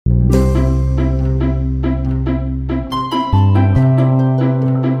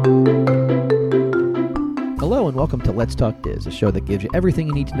welcome to Let's Talk Diz, a show that gives you everything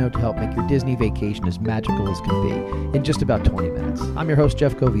you need to know to help make your Disney vacation as magical as can be in just about 20 minutes. I'm your host,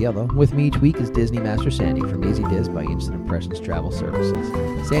 Jeff Coviello. With me each week is Disney Master Sandy from Easy Diz by Instant Impressions Travel Services.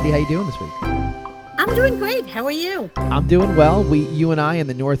 Sandy, how you doing this week? I'm doing great. How are you? I'm doing well. You and I in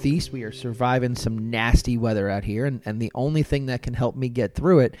the Northeast, we are surviving some nasty weather out here, and the only thing that can help me get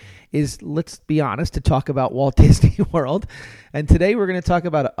through it is, let's be honest, to talk about Walt Disney World. And today we're going to talk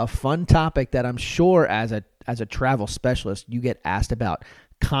about a fun topic that I'm sure as a travel specialist you get asked about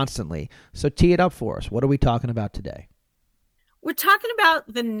constantly. So tee it up for us. What are we talking about today? We're talking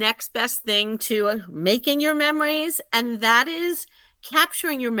about the next best thing to making your memories, and that is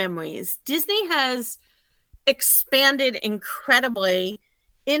capturing your memories. Disney has expanded incredibly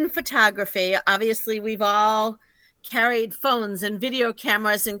in photography. Obviously, we've all carried phones and video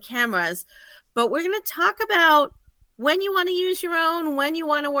cameras, but we're going to talk about when you want to use your own, when you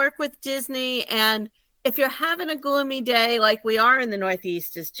want to work with Disney, and if you're having a gloomy day like we are in the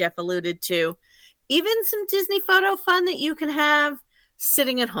Northeast, as Jeff alluded to, even some Disney photo fun that you can have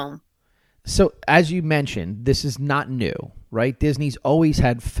sitting at home. So as you mentioned, this is not new, right? Disney's always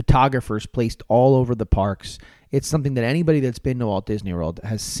had photographers placed all over the parks. It's something that anybody that's been to Walt Disney World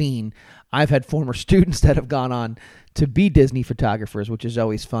has seen. I've had former students that have gone on to be Disney photographers, which is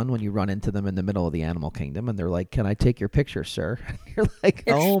always fun when you run into them in the middle of the animal kingdom and they're like, "Can I take your picture, sir?" And you're like,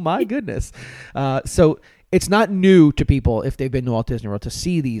 "Oh my goodness." So it's not new to people if they've been to Walt Disney World to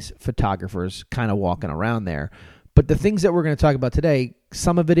see these photographers kind of walking around there. But the things that we're going to talk about today,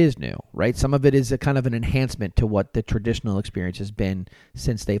 some of it is new, right? Some of it is a kind of an enhancement to what the traditional experience has been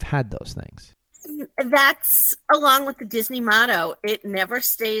since they've had those things. That's along with the Disney motto. It never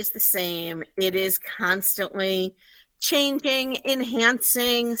stays the same. It is constantly changing,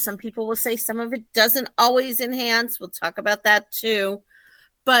 enhancing. Some people will say some of it doesn't always enhance. We'll talk about that too.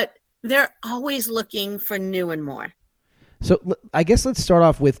 But they're always looking for new and more. So I guess let's start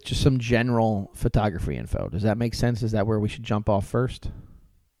off with just some general photography info. Does that make sense? Is that where we should jump off first?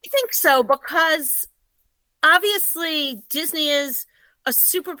 I think so, because obviously Disney is a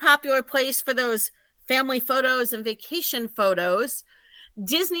super popular place for those family photos and vacation photos.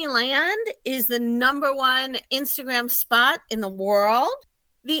 Disneyland is the number one Instagram spot in the world.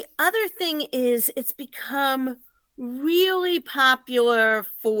 The other thing is it's become really popular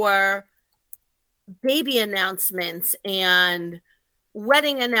for baby announcements and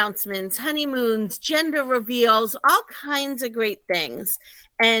wedding announcements, honeymoons, gender reveals, all kinds of great things.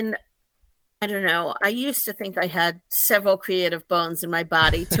 And I don't know, I used to think I had several creative bones in my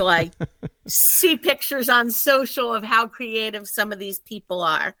body till I see pictures on social of how creative some of these people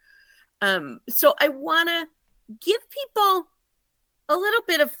are. So I want to give people a little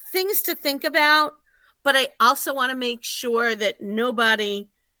bit of things to think about, but I also want to make sure that nobody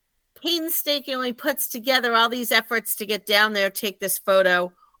painstakingly puts together all these efforts to get down there, take this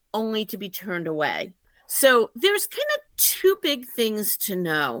photo, only to be turned away. So there's kind of two big things to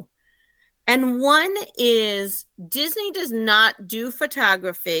know. And one is Disney does not do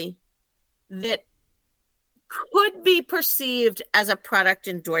photography that could be perceived as a product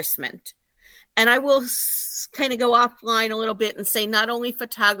endorsement. And I will kind of go offline a little bit and say not only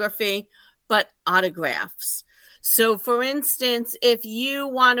photography, but autographs. So, for instance, if you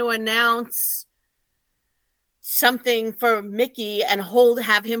want to announce something for Mickey and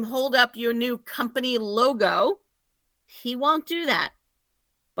have him hold up your new company logo, he won't do that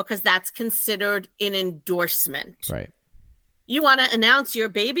because that's considered an endorsement. Right. You want to announce your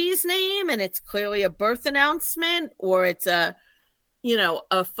baby's name and it's clearly a birth announcement, or it's a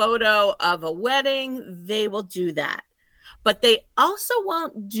photo of a wedding, they will do that. But they also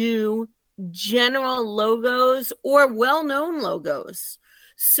won't do general logos or well-known logos.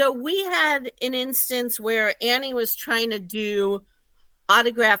 So we had an instance where Annie was trying to do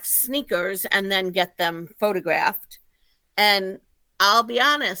autographed sneakers and then get them photographed. And I'll be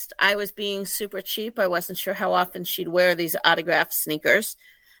honest, I was being super cheap. I wasn't sure how often she'd wear these autographed sneakers.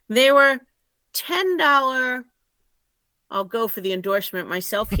 They were $10. I'll go for the endorsement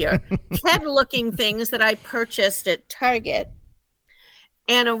myself here. Ked-looking things that I purchased at Target.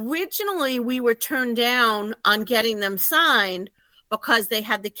 And originally we were turned down on getting them signed because they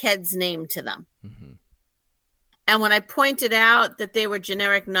had the Ked's name to them. Mm-hmm. And when I pointed out that they were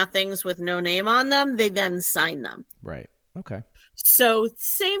generic nothings with no name on them, they then signed them. Right. Okay. So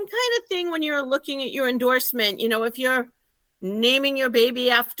same kind of thing when you're looking at your endorsement. You know, if you're naming your baby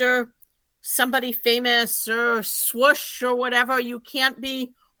after somebody famous or swoosh or whatever, you can't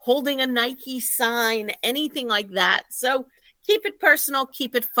be holding a Nike sign, anything like that. So keep it personal,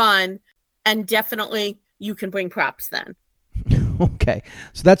 keep it fun, and definitely you can bring props then. Okay,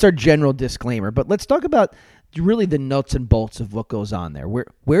 so that's our general disclaimer. But let's talk about really the nuts and bolts of what goes on there.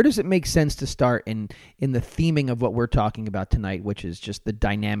 Where does it make sense to start in the theming of what we're talking about tonight, which is just the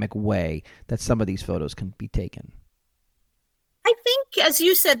dynamic way that some of these photos can be taken? I think, as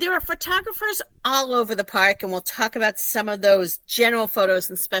you said, there are photographers all over the park, and we'll talk about some of those general photos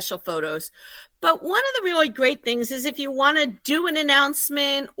and special photos. But one of the really great things is if you want to do an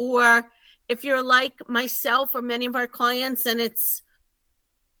announcement, or if you're like myself or many of our clients and it's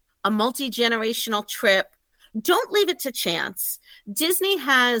a multi-generational trip, don't leave it to chance. Disney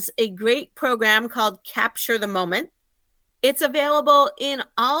has a great program called Capture the Moment. It's available in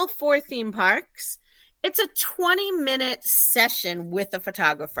all 4 theme parks. It's a 20-minute session with a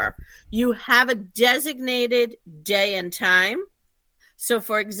photographer. You have a designated day and time. So,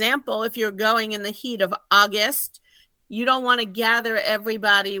 for example, if you're going in the heat of August, you don't want to gather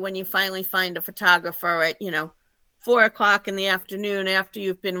everybody when you finally find a photographer at, 4 o'clock in the afternoon after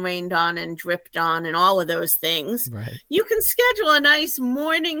you've been rained on and dripped on and all of those things. Right. You can schedule a nice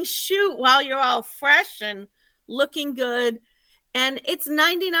morning shoot while you're all fresh and looking good. And it's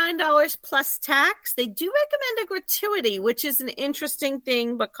 $99 plus tax. They do recommend a gratuity, which is an interesting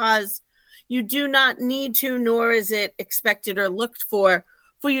thing because you do not need to, nor is it expected or looked for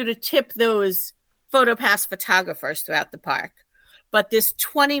you to tip those PhotoPass photographers throughout the park. But this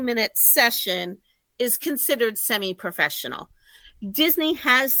 20-minute session is considered semi-professional. Disney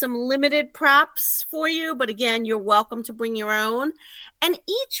has some limited props for you, but again, you're welcome to bring your own. And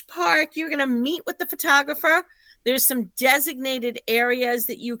each park, you're going to meet with the photographer. There's some designated areas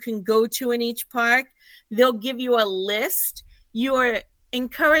that you can go to in each park. They'll give you a list. You are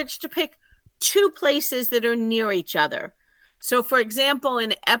encouraged to pick 2 places that are near each other. So, for example,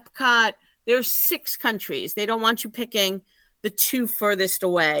 in Epcot, there's 6 countries. They don't want you picking the 2 furthest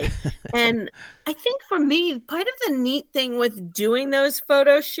away. And I think for me, part of the neat thing with doing those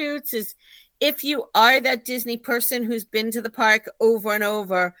photo shoots is if you are that Disney person who's been to the park over and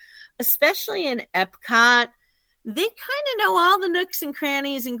over, especially in Epcot, they kind of know all the nooks and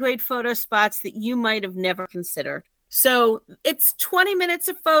crannies and great photo spots that you might have never considered. So it's 20 minutes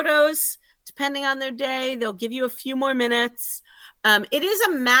of photos, depending on their day. They'll give you a few more minutes. It is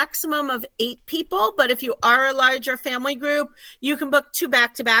a maximum of 8 people, but if you are a larger family group, you can book 2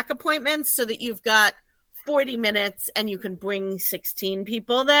 back-to-back appointments so that you've got 40 minutes and you can bring 16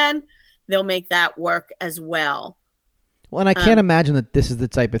 people then. They'll make that work as well. Well, and I can't imagine that this is the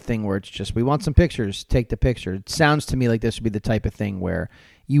type of thing where it's just, we want some pictures, take the picture. It sounds to me like this would be the type of thing where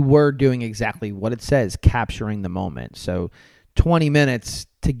you were doing exactly what it says, capturing the moment. So 20 minutes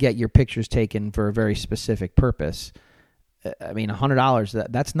to get your pictures taken for a very specific purpose. I mean, $100,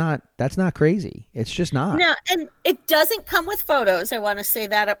 that's not crazy. It's just not. No, and it doesn't come with photos. I want to say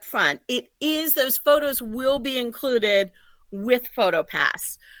that up front. Those photos will be included with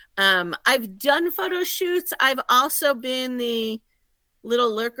PhotoPass. I've done photo shoots. I've also been the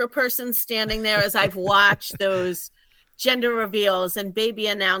little lurker person standing there as I've watched those gender reveals and baby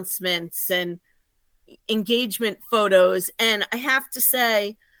announcements and engagement photos. And I have to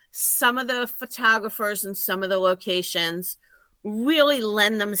say, some of the photographers and some of the locations really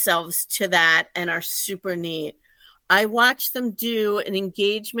lend themselves to that and are super neat. I watched them do an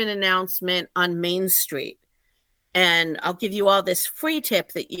engagement announcement on Main Street. And I'll give you all this free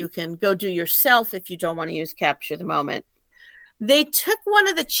tip that you can go do yourself if you don't want to use Capture the Moment. They took one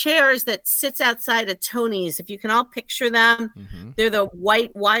of the chairs that sits outside of Tony's. If you can all picture them, They're the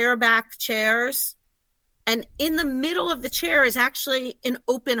white wire back chairs. And in the middle of the chair is actually an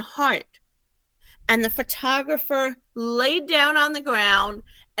open heart. And the photographer laid down on the ground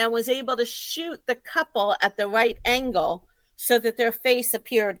and was able to shoot the couple at the right angle so that their face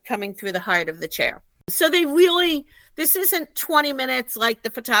appeared coming through the heart of the chair. So this isn't 20 minutes like the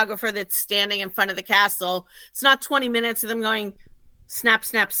photographer that's standing in front of the castle. It's not 20 minutes of them going snap,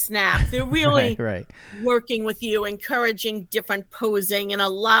 snap, snap. They're really right. working with you, encouraging different posing and a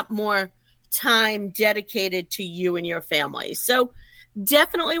lot more time dedicated to you and your family. So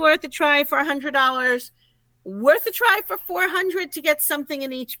definitely worth a try for $100. Worth a try for $400 to get something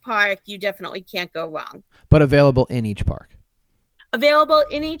in each park. You definitely can't go wrong. But available in each park. Available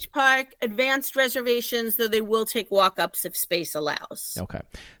in each park, advanced reservations, though they will take walk-ups if space allows. Okay.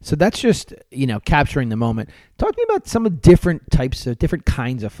 So that's just, capturing the moment. Talk to me about some of different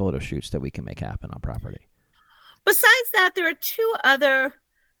kinds of photo shoots that we can make happen on property. Besides that, there are 2 other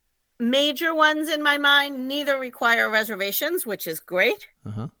major ones in my mind. Neither require reservations, which is great.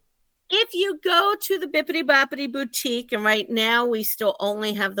 If you go to the Bippity Boppity Boutique, and right now we still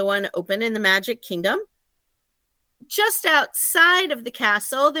only have the one open in the Magic Kingdom, just outside of the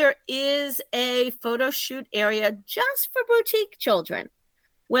castle, there is a photo shoot area just for boutique children.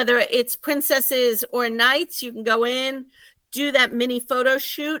 whether it's princesses or knights, you can go in, do that mini photo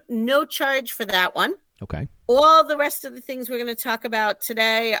shoot, no charge for that one. Okay. All the rest of the things we're going to talk about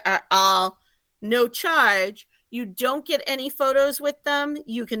today are all no charge. You don't get any photos with them.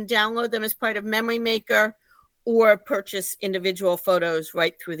 You can download them as part of Memory Maker or purchase individual photos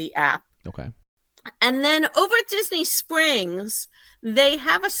right through the app. Okay. And then over at Disney Springs, they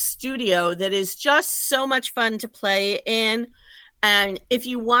have a studio that is just so much fun to play in. And if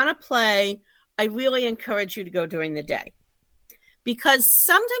you want to play, I really encourage you to go during the day. Because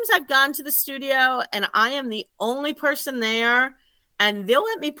sometimes I've gone to the studio and I am the only person there, and they'll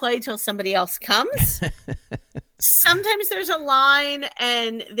let me play till somebody else comes. Sometimes there's a line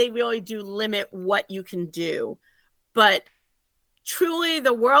and they really do limit what you can do. But truly,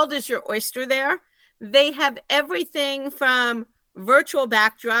 the world is your oyster there. They have everything from virtual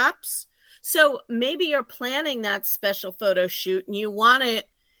backdrops. So maybe you're planning that special photo shoot and you want it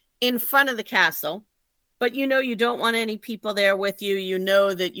in front of the castle, but you know you don't want any people there with you. You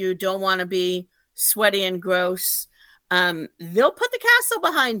know that you don't want to be sweaty and gross. They'll put the castle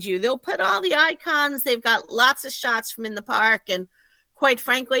behind you. They'll put all the icons. They've got lots of shots from in the park. And quite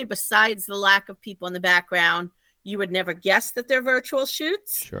frankly, besides the lack of people in the background, you would never guess that they're virtual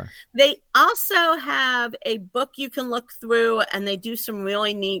shoots. Sure. They also have a book you can look through, and they do some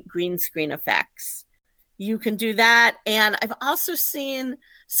really neat green screen effects. You can do that. And I've also seen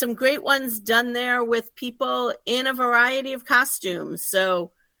some great ones done there with people in a variety of costumes.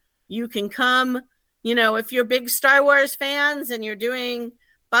 So you can come, you know, if you're big Star Wars fans and you're doing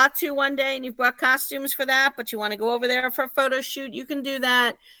Batu one day and you've brought costumes for that, but you want to go over there for a photo shoot, you can do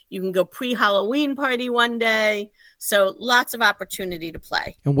that. You can go pre-Halloween party one day. So lots of opportunity to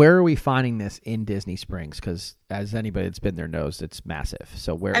play. And where are we finding this in Disney Springs? Because as anybody that's been there knows, it's massive.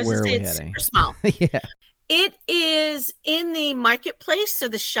 So where are we heading? Super small. Yeah. It is in the marketplace, so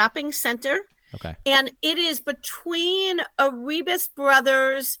the shopping center. Okay. And it is between Erebus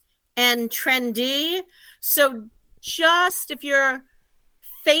Brothers and Trendy. So just if you're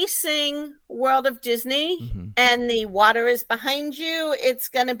facing World of Disney and the water is behind you, it's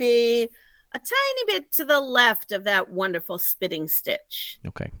going to be a tiny bit to the left of that wonderful Spitting Stitch.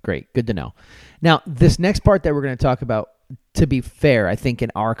 Okay, great. Good to know. Now, this next part that we're going to talk about, to be fair, I think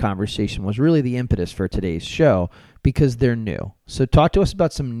in our conversation was really the impetus for today's show because they're new. So talk to us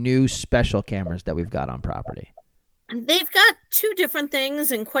about some new special cameras that we've got on property. They've got two different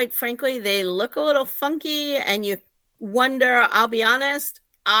things, and quite frankly, they look a little funky, and you wonder, I'll be honest,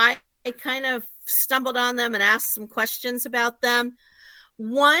 I kind of stumbled on them and asked some questions about them.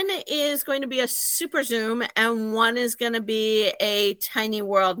 One is going to be a super zoom, and one is going to be a tiny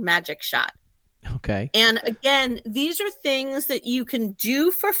world magic shot. Okay. And again, these are things that you can do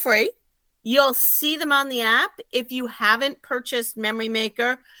for free. You'll see them on the app. If you haven't purchased Memory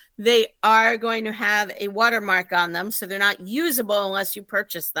Maker, they are going to have a watermark on them, so they're not usable unless you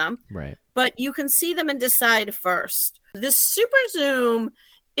purchase them. Right. But you can see them and decide first. This super zoom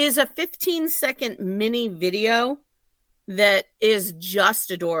is a 15-second mini video that is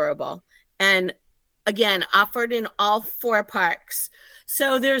just adorable. And again, offered in all 4 parks.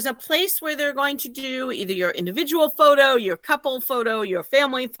 So there's a place where they're going to do either your individual photo, your couple photo, your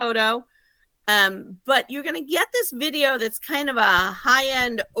family photo. But you're going to get this video that's kind of a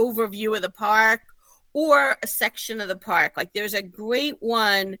high-end overview of the park or a section of the park. Like there's a great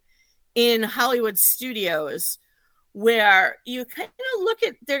one in Hollywood Studios where you kind of look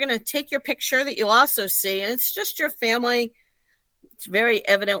at, they're going to take your picture that you'll also see, and it's just your family. It's very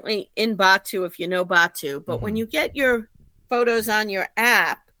evidently in Batu if you know Batu. But when you get your photos on your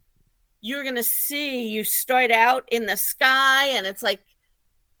app, you're going to see you start out in the sky, and it's like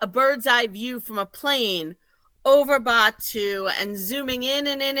a bird's eye view from a plane over Batu and zooming in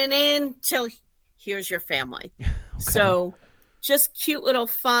and in and in till here's your family. Okay. So just cute little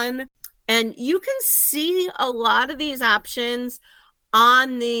fun. And you can see a lot of these options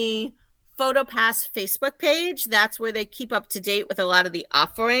on the PhotoPass Facebook page. That's where they keep up to date with a lot of the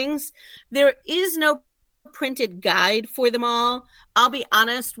offerings. There is no printed guide for them all. I'll be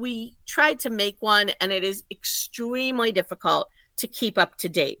honest, we tried to make one, and it is extremely difficult to keep up to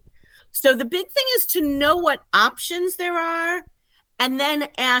date. So the big thing is to know what options there are, and then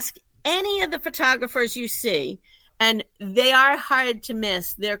ask any of the photographers you see. And they are hard to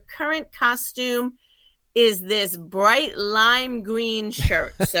miss. Their current costume is this bright lime green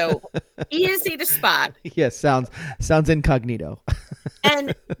shirt. So easy to spot. Yes, sounds incognito. And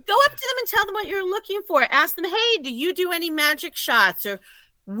go up to them and tell them what you're looking for. Ask them, hey, do you do any magic shots? Or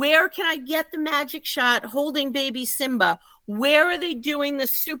where can I get the magic shot holding baby Simba? Where are they doing the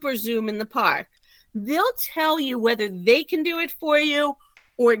super zoom in the park? They'll tell you whether they can do it for you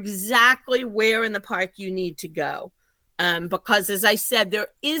or exactly where in the park you need to go. Because as I said, there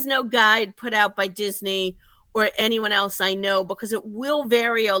is no guide put out by Disney or anyone else I know, because it will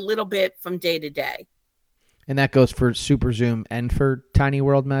vary a little bit from day to day. And that goes for Super Zoom and for Tiny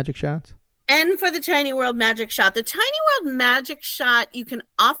World Magic Shots? And for the Tiny World Magic Shot. The Tiny World Magic Shot you can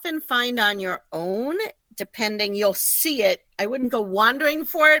often find on your own, depending. You'll see it. I wouldn't go wandering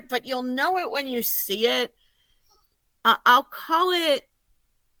for it, but you'll know it when you see it. I'll call it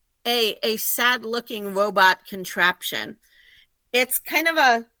a sad-looking robot contraption. It's kind of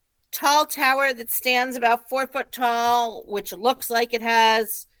a tall tower that stands about 4 foot tall, which looks like it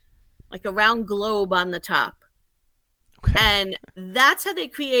has like a round globe on the top. Okay. And that's how they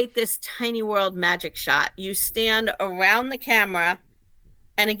create this Tiny World Magic Shot. You stand around the camera,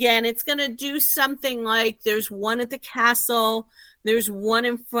 and again, it's going to do something like there's one at the castle, there's one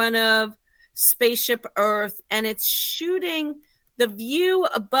in front of Spaceship Earth, and it's shooting the view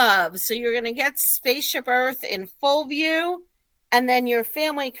above. So you're going to get Spaceship Earth in full view, and then your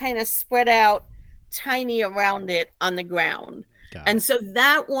family kind of spread out tiny around it on the ground. And so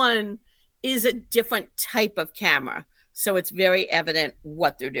that one is a different type of camera. So it's very evident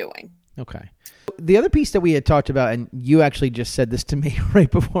what they're doing. Okay. The other piece that we had talked about, and you actually just said this to me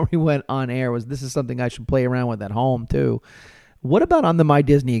right before we went on air, was this is something I should play around with at home too. What about on the My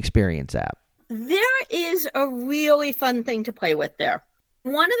Disney Experience app? There is a really fun thing to play with there.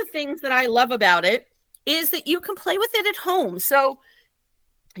 One of the things that I love about it is that you can play with it at home. So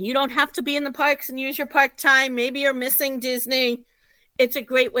you don't have to be in the parks and use your park time. Maybe you're missing Disney. It's a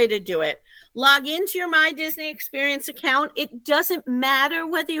great way to do it. Log into your My Disney Experience account. It doesn't matter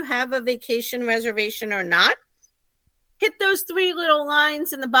whether you have a vacation reservation or not. Hit those 3 little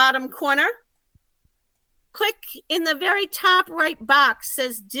lines in the bottom corner. Click in the very top right box,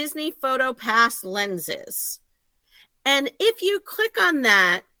 says Disney Photo Pass Lenses. And if you click on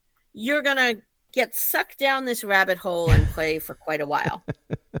that, you're going to get sucked down this rabbit hole and play for quite a while.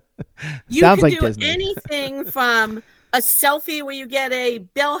 You Sounds can like do Disney. anything from a selfie where you get a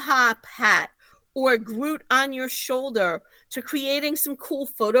bellhop hat or Groot on your shoulder to creating some cool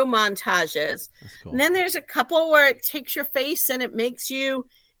photo montages. Cool. And then there's a couple where it takes your face and it makes you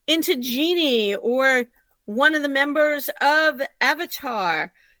into Genie or one of the members of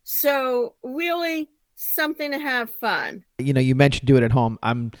Avatar. So really something to have fun. You know, you mentioned do it at home.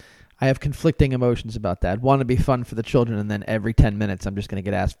 I have conflicting emotions about that. Want to be fun for the children, and then every 10 minutes I'm just going to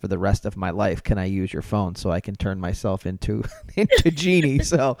get asked for the rest of my life, can I use your phone so I can turn myself into Genie?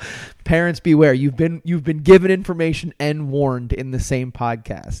 So parents beware. You've been given information and warned in the same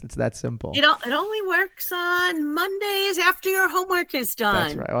podcast. It's that simple. It only works on Mondays after your homework is done.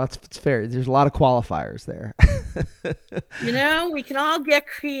 That's right. Well, it's fair. There's a lot of qualifiers there. You know, we can all get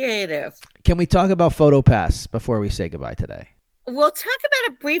creative. Can we talk about PhotoPass before we say goodbye today? We'll talk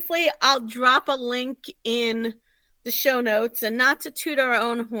about it briefly. I'll drop a link in the show notes, and not to toot our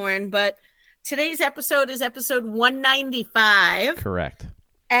own horn, but today's episode is episode 195. Correct.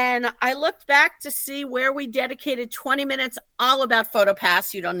 And I looked back to see where we dedicated 20 minutes all about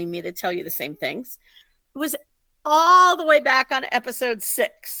PhotoPass. You don't need me to tell you the same things. It was all the way back on episode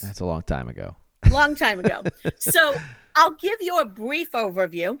 6. That's a long time ago. Long time ago. So I'll give you a brief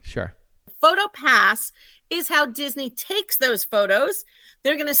overview. Sure. PhotoPass is how Disney takes those photos.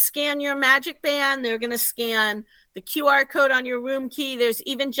 They're going to scan your Magic Band. They're going to scan the QR code on your room key. There's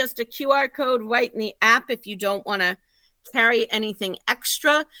even just a QR code right in the app if you don't want to carry anything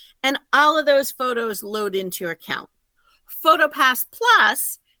extra. And all of those photos load into your account. PhotoPass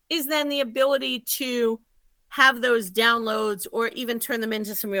Plus is then the ability to have those downloads or even turn them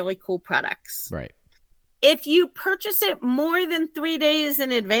into some really cool products. Right. If you purchase it more than 3 days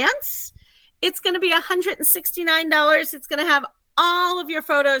in advance, it's going to be $169. It's going to have all of your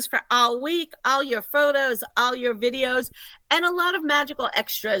photos for all week, all your photos, all your videos, and a lot of magical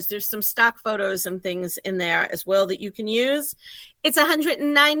extras. There's some stock photos and things in there as well that you can use. It's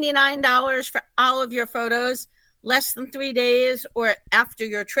 $199 for all of your photos, less than 3 days or after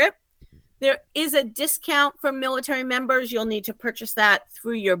your trip. There is a discount for military members. You'll need to purchase that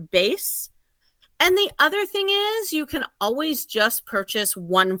through your base. And the other thing is you can always just purchase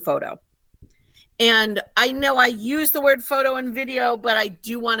one photo. And I know I use the word photo and video, but I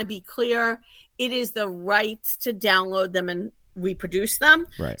do want to be clear. It is the right to download them and reproduce them.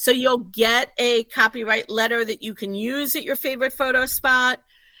 Right. So you'll get a copyright letter that you can use at your favorite photo spot.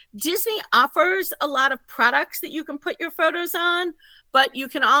 Disney offers a lot of products that you can put your photos on, but you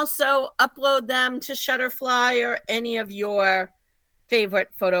can also upload them to Shutterfly or any of your favorite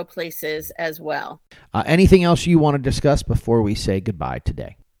photo places as well. Anything else you want to discuss before we say goodbye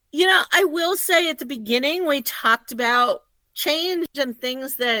today? You know, I will say at the beginning, we talked about change and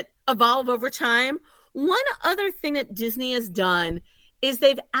things that evolve over time. One other thing that Disney has done is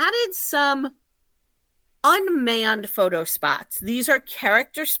they've added some unmanned photo spots. These are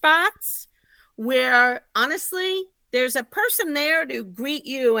character spots where, honestly, there's a person there to greet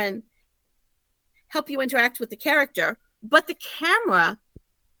you and help you interact with the character, but the camera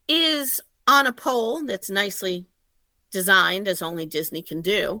is on a pole that's nicely designed, as only Disney can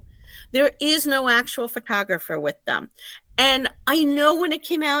do. There is no actual photographer with them. And I know when it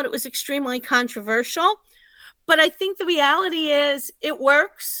came out, it was extremely controversial, but I think the reality is it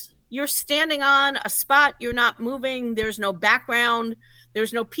works. You're standing on a spot, you're not moving, there's no background,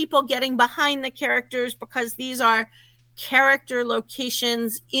 there's no people getting behind the characters, because these are character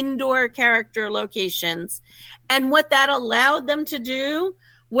locations, indoor character locations. And what that allowed them to do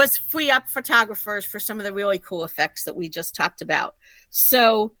was free up photographers for some of the really cool effects that we just talked about.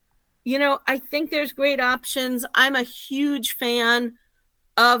 So, I think there's great options. I'm a huge fan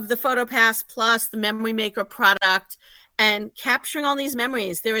of the PhotoPass Plus, the Memory Maker product, and capturing all these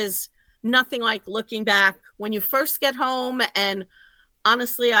memories. There is nothing like looking back when you first get home. And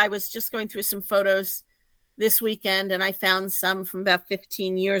honestly, I was just going through some photos this weekend, and I found some from about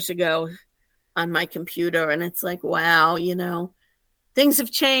 15 years ago on my computer. And it's like, wow, things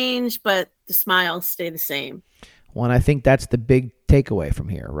have changed, but the smiles stay the same. Well, and I think that's the big takeaway from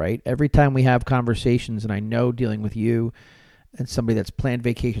here, right? Every time we have conversations, and I know dealing with you and somebody that's planned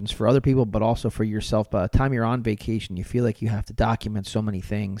vacations for other people, but also for yourself, by the time you're on vacation, you feel like you have to document so many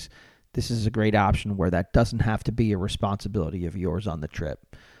things. This is a great option where that doesn't have to be a responsibility of yours on the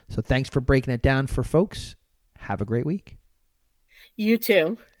trip. So thanks for breaking it down for folks. Have a great week. You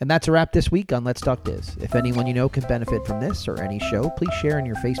too. And that's a wrap this week on Let's Talk Diz. If anyone you know can benefit from this or any show, please share on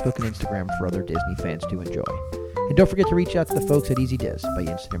your Facebook and Instagram for other Disney fans to enjoy. And don't forget to reach out to the folks at Easy Diz by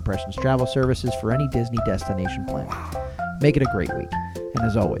Instant Impressions Travel Services for any Disney destination plan. Make it a great week. And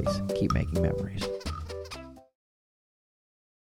as always, keep making memories.